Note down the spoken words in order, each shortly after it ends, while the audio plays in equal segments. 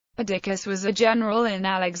Perdiccas was a general in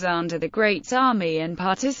Alexander the Great's army and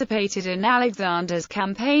participated in Alexander's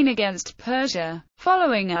campaign against Persia.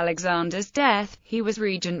 Following Alexander's death, he was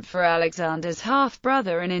regent for Alexander's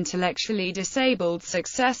half-brother and intellectually disabled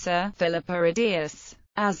successor, Perdiccas.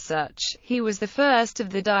 As such, he was the first of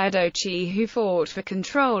the Diadochi who fought for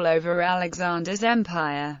control over Alexander's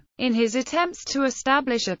empire. In his attempts to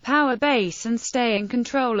establish a power base and stay in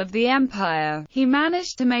control of the empire, he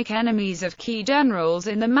managed to make enemies of key generals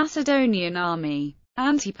in the Macedonian army,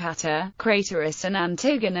 Antipater, Craterus and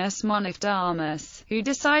Antigonus Monophthalmus, who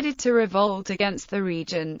decided to revolt against the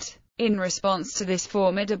regent. In response to this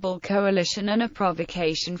formidable coalition and a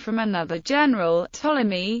provocation from another general,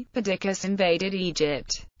 Ptolemy, Perdiccas invaded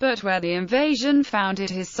Egypt, but where the invasion founded,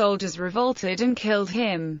 his soldiers revolted and killed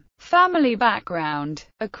him. Family background.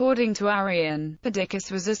 According to Arrian, Perdiccas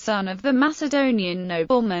was a son of the Macedonian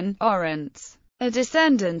nobleman, Orontes, a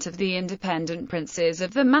descendant of the independent princes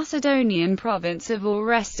of the Macedonian province of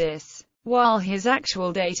Orestis. While his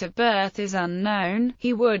actual date of birth is unknown,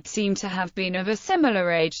 he would seem to have been of a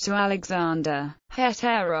similar age to Alexander.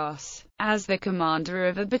 Heteros. As the commander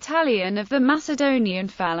of a battalion of the Macedonian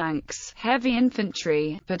phalanx, heavy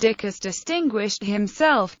infantry, Perdiccas distinguished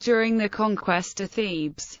himself during the conquest of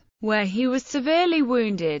Thebes, where he was severely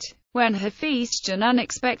wounded. When Hephaestion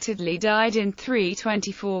unexpectedly died in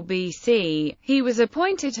 324 BC, he was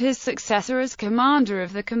appointed his successor as commander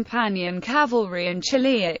of the companion cavalry in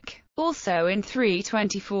Chiliac. Also in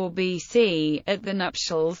 324 BC, at the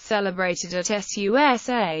nuptials celebrated at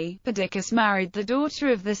Susa, Perdiccas married the daughter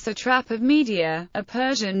of the satrap of Media, a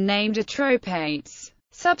Persian named Atropates.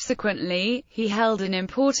 Subsequently, he held an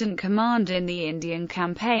important command in the Indian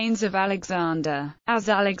campaigns of Alexander. As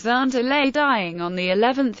Alexander lay dying on the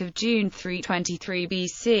 11th of June 323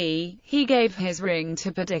 BC, he gave his ring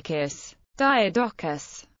to Perdiccas.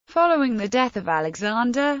 Diadochus. Following the death of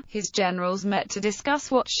Alexander, his generals met to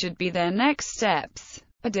discuss what should be their next steps.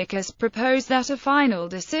 Perdiccas proposed that a final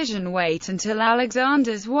decision wait until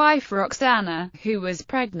Alexander's wife Roxana, who was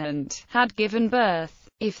pregnant, had given birth.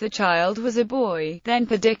 If the child was a boy, then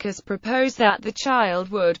Perdiccas proposed that the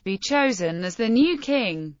child would be chosen as the new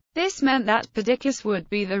king. This meant that Perdiccas would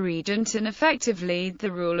be the regent and effectively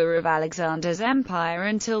the ruler of Alexander's empire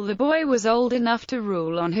until the boy was old enough to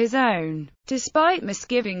rule on his own. Despite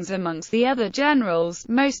misgivings amongst the other generals,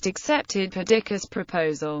 most accepted Perdiccas'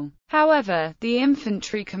 proposal. However, the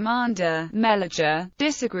infantry commander, Meleger,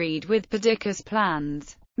 disagreed with Perdiccas'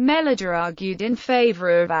 plans. Meleger argued in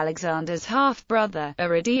favor of Alexander's half-brother,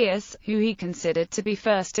 Aridaeus, who he considered to be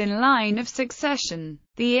first in line of succession.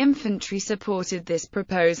 The infantry supported this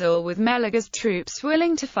proposal, with Meleger's troops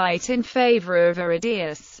willing to fight in favor of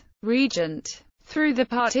Aridaeus. Regent. Through the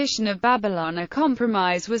partition of Babylon, a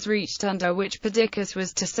compromise was reached under which Perdiccas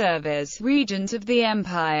was to serve as regent of the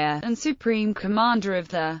empire and supreme commander of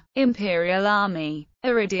the imperial army.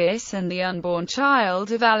 Aridaeus and the unborn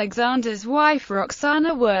child of Alexander's wife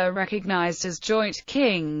Roxana were recognized as joint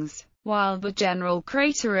kings, while the general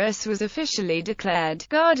Craterus was officially declared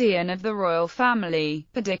guardian of the royal family.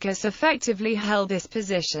 Perdiccas effectively held this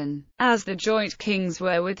position, as the joint kings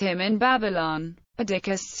were with him in Babylon.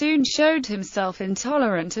 Perdiccas soon showed himself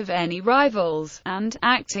intolerant of any rivals, and,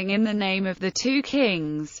 acting in the name of the two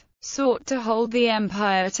kings, sought to hold the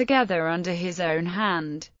empire together under his own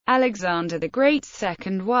hand. Alexander the Great's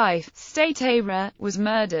second wife, Stateira, was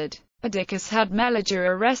murdered. Perdiccas had Meleger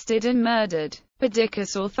arrested and murdered.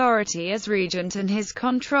 Perdiccas' authority as regent and his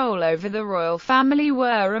control over the royal family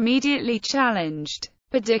were immediately challenged.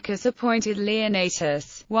 Perdiccas appointed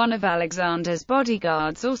Leonatus, one of Alexander's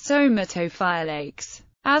bodyguards or somatophylax,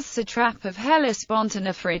 as satrap of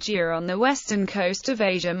Hellespontine Phrygia on the western coast of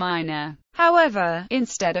Asia Minor. However,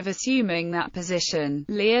 instead of assuming that position,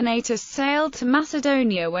 Leonatus sailed to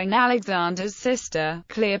Macedonia when Alexander's sister,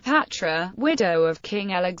 Cleopatra, widow of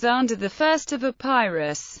King Alexander I of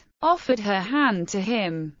Epirus, offered her hand to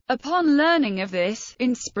him. Upon learning of this,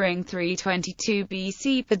 in spring 322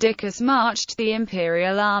 BC, Perdiccas marched the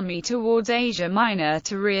imperial army towards Asia Minor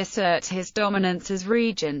to reassert his dominance as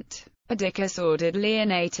regent. Perdiccas ordered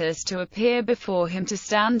Leonatus to appear before him to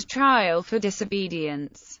stand trial for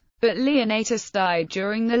disobedience, but Leonatus died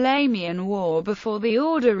during the Lamian War before the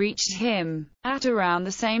order reached him. At around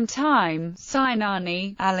the same time,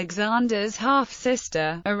 Sinani, Alexander's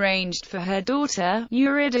half-sister, arranged for her daughter,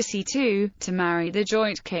 Eurydice II, to marry the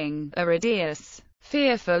joint king, Aridaeus.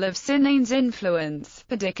 Fearful of Sinane's influence,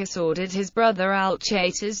 Perdiccas ordered his brother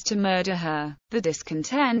Alchates to murder her. The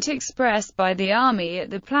discontent expressed by the army at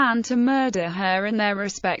the plan to murder her and their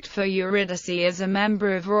respect for Eurydice as a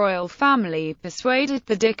member of royal family persuaded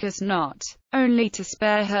Perdiccas not only to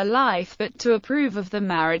spare her life but to approve of the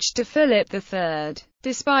marriage to Philip III.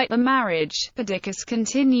 Despite the marriage, Perdiccas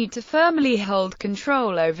continued to firmly hold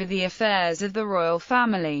control over the affairs of the royal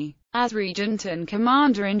family. As regent and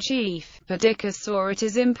commander-in-chief, Perdiccas saw it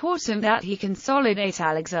as important that he consolidate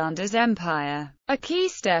Alexander's empire. A key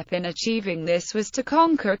step in achieving this was to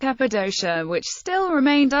conquer Cappadocia, which still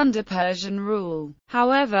remained under Persian rule.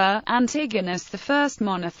 However, Antigonus I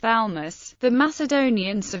Monophthalmus, the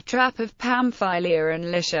Macedonian satrap of Pamphylia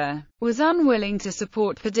and Lycia, was unwilling to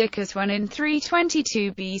support Perdiccas when in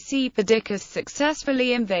 322 BC Perdiccas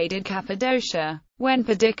successfully invaded Cappadocia. When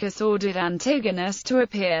Perdiccas ordered Antigonus to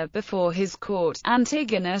appear before his court,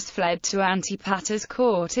 Antigonus fled to Antipater's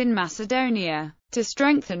court in Macedonia. To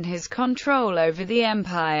strengthen his control over the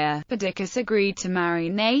empire, Perdiccas agreed to marry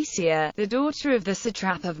Naisia, the daughter of the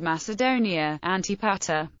satrap of Macedonia,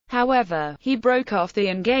 Antipater. However, he broke off the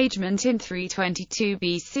engagement in 322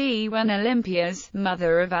 BC when Olympias,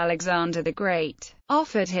 mother of Alexander the Great,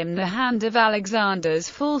 offered him the hand of Alexander's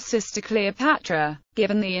full sister Cleopatra.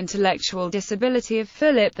 Given the intellectual disability of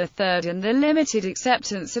Philip III and the limited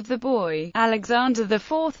acceptance of the boy, Alexander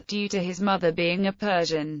IV, due to his mother being a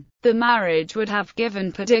Persian, the marriage would have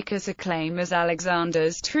given Perdiccas a claim as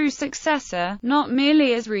Alexander's true successor, not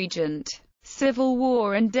merely as regent. Civil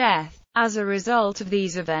war and death. As a result of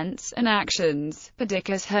these events and actions,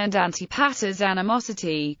 Perdiccas earned Antipater's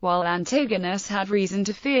animosity, while Antigonus had reason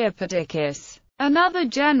to fear Perdiccas. Another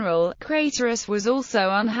general, Craterus, was also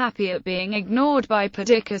unhappy at being ignored by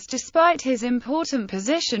Perdiccas despite his important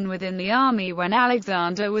position within the army when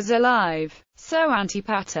Alexander was alive. So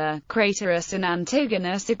Antipater, Craterus and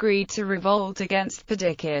Antigonus agreed to revolt against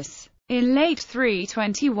Perdiccas. In late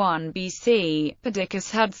 321 BC,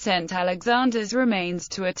 Perdiccas had sent Alexander's remains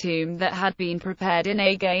to a tomb that had been prepared in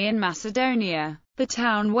Agae in Macedonia, the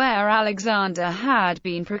town where Alexander had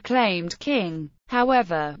been proclaimed king.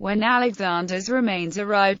 However, when Alexander's remains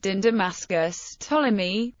arrived in Damascus,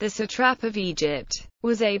 Ptolemy, the satrap of Egypt,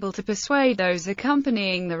 was able to persuade those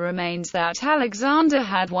accompanying the remains that Alexander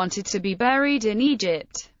had wanted to be buried in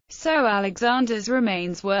Egypt. So Alexander's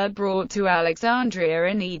remains were brought to Alexandria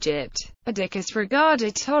in Egypt. Perdiccas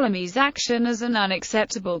regarded Ptolemy's action as an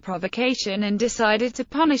unacceptable provocation and decided to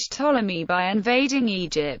punish Ptolemy by invading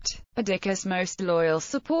Egypt. Perdiccas' most loyal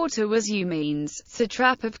supporter was Eumenes,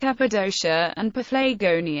 satrap of Cappadocia and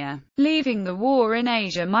Paphlagonia. Leaving the war in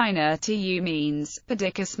Asia Minor to Eumenes,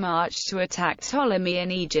 Perdiccas marched to attack Ptolemy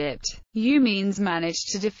in Egypt. Eumenes managed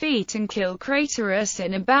to defeat and kill Craterus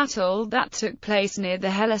in a battle that took place near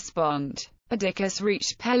the Hellespont. Perdiccas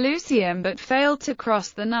reached Pelusium but failed to cross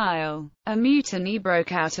the Nile. A mutiny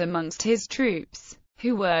broke out amongst his troops,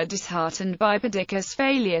 who were disheartened by Perdiccas'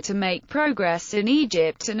 failure to make progress in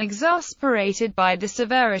Egypt and exasperated by the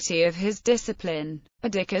severity of his discipline.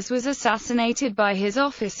 Perdiccas was assassinated by his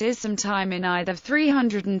officers sometime in either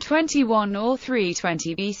 321 or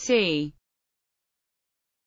 320 BC.